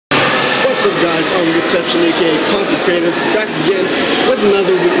guys, Concepcion, aka Concept Creatives, back again with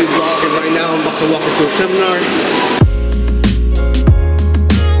another weekly vlog, and right now I'm about to walk into a seminar.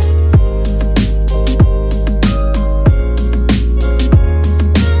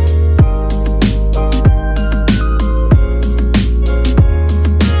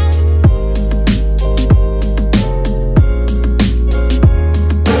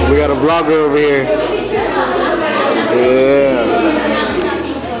 We got a vlogger over here. Yeah.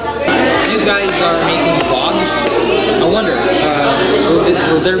 You guys are making vlogs. I wonder,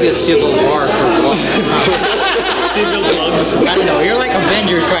 will there be a civil war for vlogs? Civil vlogs. I don't know. You're like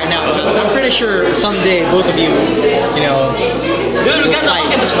Avengers right now. I'm pretty sure someday both of you, dude, we got to look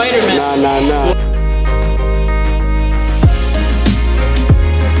at the Spider-Man. Nah.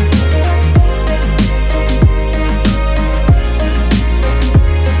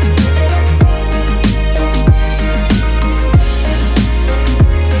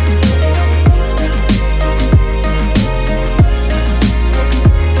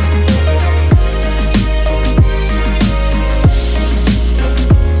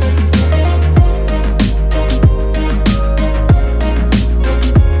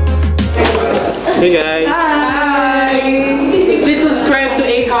 Hey guys. Hi. Please subscribe to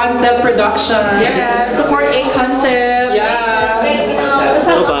A Concept Production. Yeah. Support A Concept. Yeah.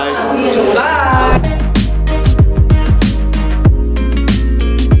 Bye-bye. Bye.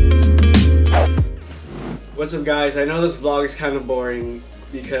 What's up guys? I know this vlog is kind of boring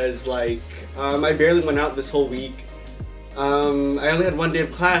because I barely went out this whole week. I only had one day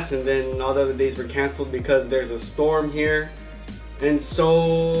of class and then all the other days were canceled because there's a storm here. And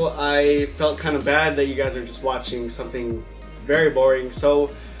so I felt kind of bad that you guys are just watching something very boring. So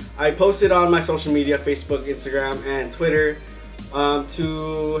I posted on my social media, Facebook, Instagram, and Twitter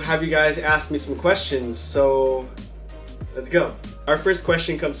to have you guys ask me some questions. So let's go. Our first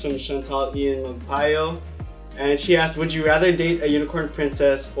question comes from Chantal Ian Magpayo, and she asked, would you rather date a unicorn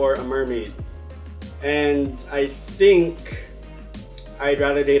princess or a mermaid? And I think I'd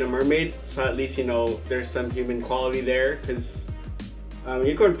rather date a mermaid, so at least there's some human quality there, because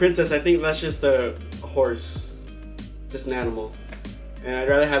unicorn princess, I think that's just a horse, just an animal, and I'd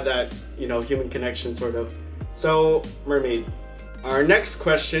rather have that human connection sort of. So mermaid. Our next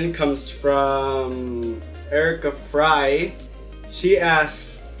question comes from Erica Fry. She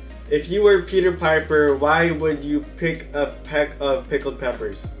asks, if you were Peter Piper, why would you pick a peck of pickled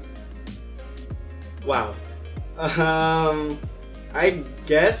peppers? Wow. I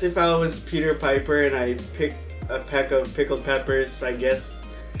guess if I was Peter Piper and I picked a peck of pickled peppers, I guess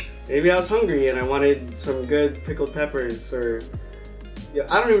maybe I was hungry and I wanted some good pickled peppers, or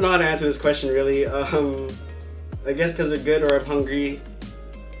I don't even know how to answer this question really. I guess because they're good or I'm hungry.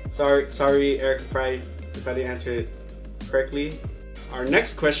 Sorry Eric Fry if I didn't answer it correctly. Our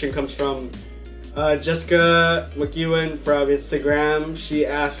next question comes from Jessica McEwen from Instagram. She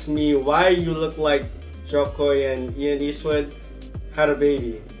asked me why you look like Jokoy and Ian Eastwood had a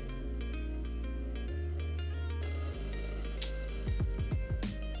baby.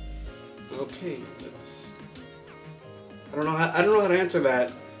 Okay, I don't know how to answer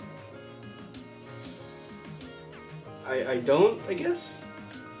that. I don't, I guess?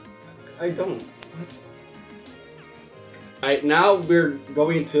 I don't. Alright, now we're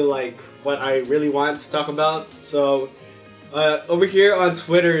going to what I really want to talk about. So over here on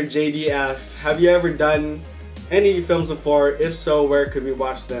Twitter, JD asks, have you ever done any films before? If so, where could we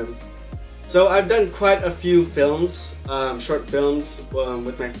watch them? So I've done quite a few films, short films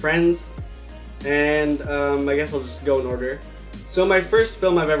with my friends. And I guess I'll just go in order. So my first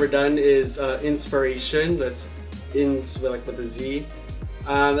film I've ever done is Inspiration. That's with a Z.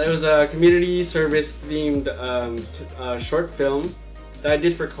 It was a community service themed short film that I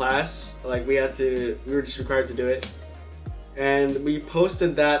did for class. We were just required to do it. And we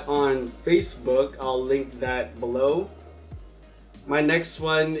posted that on Facebook. I'll link that below. My next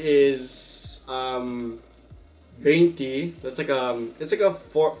one is 20. That's it's like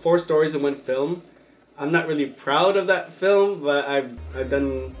four stories in one film. I'm not really proud of that film, but I've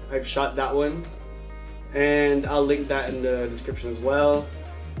shot that one, and I'll link that in the description as well.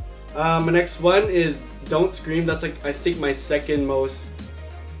 My next one is Don't Scream. That's I think my second most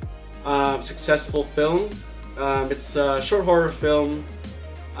successful film. It's a short horror film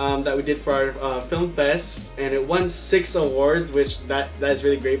that we did for our film fest, and it won 6 awards, which that is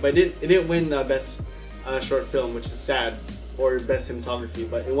really great. But it didn't win best short film, which is sad, or best cinematography,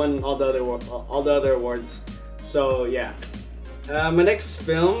 but it won all the other awards. So yeah. My next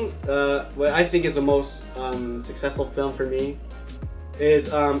film, what I think is the most successful film for me, is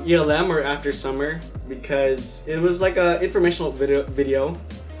ELM, or After Summer, because it was like a informational video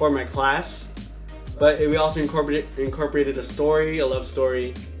for my class, but we also incorporated a story, a love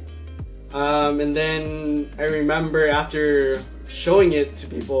story. And then I remember after showing it to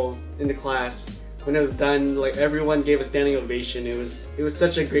people in the class, when it was done, like everyone gave a standing ovation. It was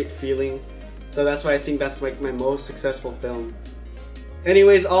such a great feeling. So that's why I think that's like my most successful film.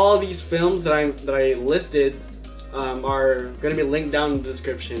 Anyways, all these films that I listed are gonna be linked down in the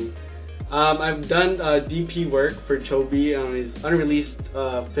description. I've done DP work for Chobi on his unreleased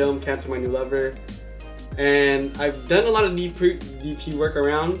film Cancel My New Lover, and I've done a lot of DP work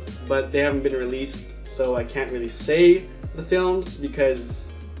around, but they haven't been released, so I can't really say the films because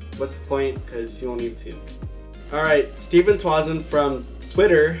what's the point? Because you won't need to. Alright, Stephen Twazin from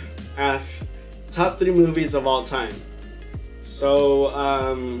Twitter asks, top 3 movies of all time. So,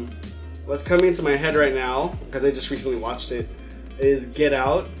 what's coming into my head right now, because I just recently watched it, is Get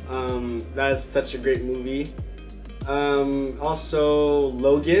Out. That is such a great movie. Also,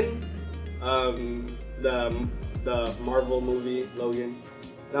 Logan, the Marvel movie, Logan.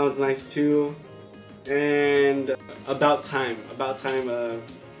 That was nice too. And About Time, a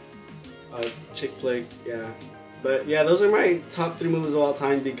chick flick, yeah. But yeah, those are my top 3 movies of all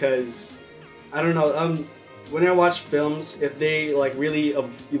time because, I don't know, when I watch films, if they like really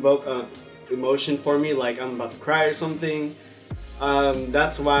evoke emotion for me, like I'm about to cry or something,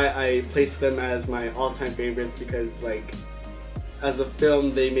 that's why I place them as my all-time favorites, because like as a film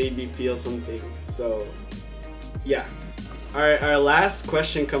they made me feel something. So yeah. Alright, our last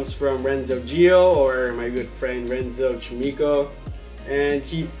question comes from Renzo Gio, or my good friend Renzo Chimiko, and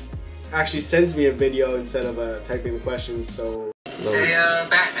he actually sends me a video instead of typing the questions. So hey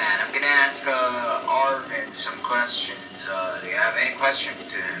Batman, I'm gonna ask Arvin some questions. Do you have any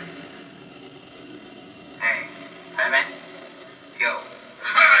questions to him? Hey, Batman? Yo.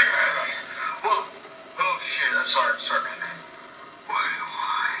 Whoa. Oh shit, I'm sorry, Batman. What do you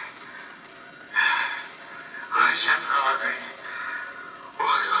want? Listen, Arvin. We're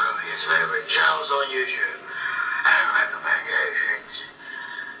gonna be his favorite channels on YouTube and recommendations.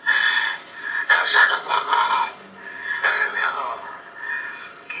 Now shut the fuck up. And leave me alone.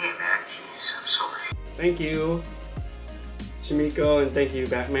 Okay, man, jeez, I'm sorry. thank you, Chimiko, and thank you,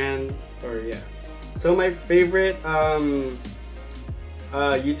 Batman. Or yeah. So my favorite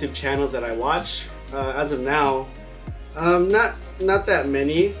YouTube channels that I watch as of now, not that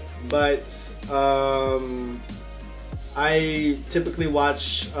many, but I typically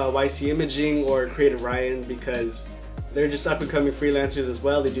watch YC Imaging or Creative Ryan because they're just up and coming freelancers as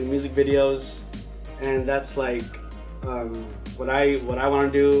well. They do music videos, and that's like what I want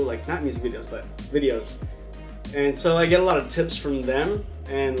to do, like not music videos but videos. And so I get a lot of tips from them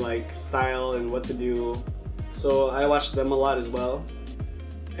and like style and what to do. So I watch them a lot as well.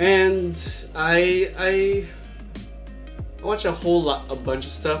 And I watch a bunch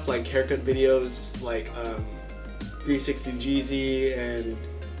of stuff like haircut videos, like 360 Jeezy, and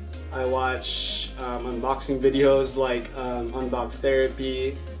I watch unboxing videos like Unbox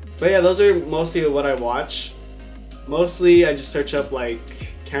Therapy. But yeah, those are mostly what I watch. Mostly I just search up like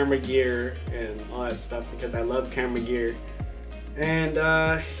camera gear and all that stuff because I love camera gear. And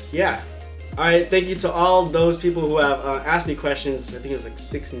yeah. Alright, thank you to all those people who have asked me questions. I think it was like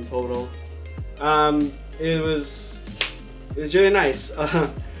 6 in total. It was really nice.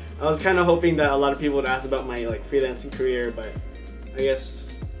 I was kind of hoping that a lot of people would ask about my like freelancing career, but I guess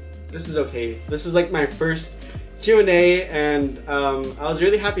this is okay. This is like my first Q&A, and I was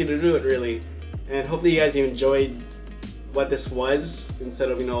really happy to do it, really. And hopefully you guys enjoyed what this was, instead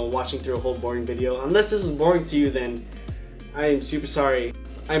of, you know, watching through a whole boring video. Unless this is boring to you, then I am super sorry.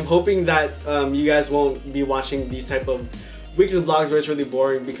 I'm hoping that you guys won't be watching these type of weekly vlogs where it's really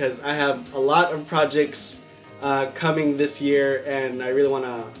boring, because I have a lot of projects coming this year, and I really want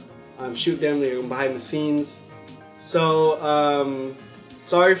to shoot them. They're behind the scenes. So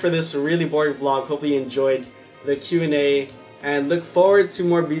sorry for this really boring vlog. Hopefully you enjoyed the Q&A, and look forward to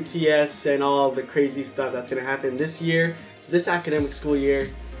more BTS and all the crazy stuff that's going to happen this year, this academic school year.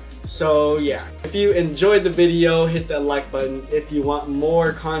 So yeah, if you enjoyed the video, hit that like button. If you want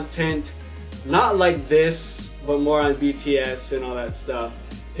more content, not like this, but more on BTS and all that stuff,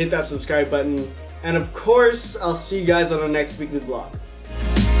 hit that subscribe button. And of course, I'll see you guys on the next weekly vlog.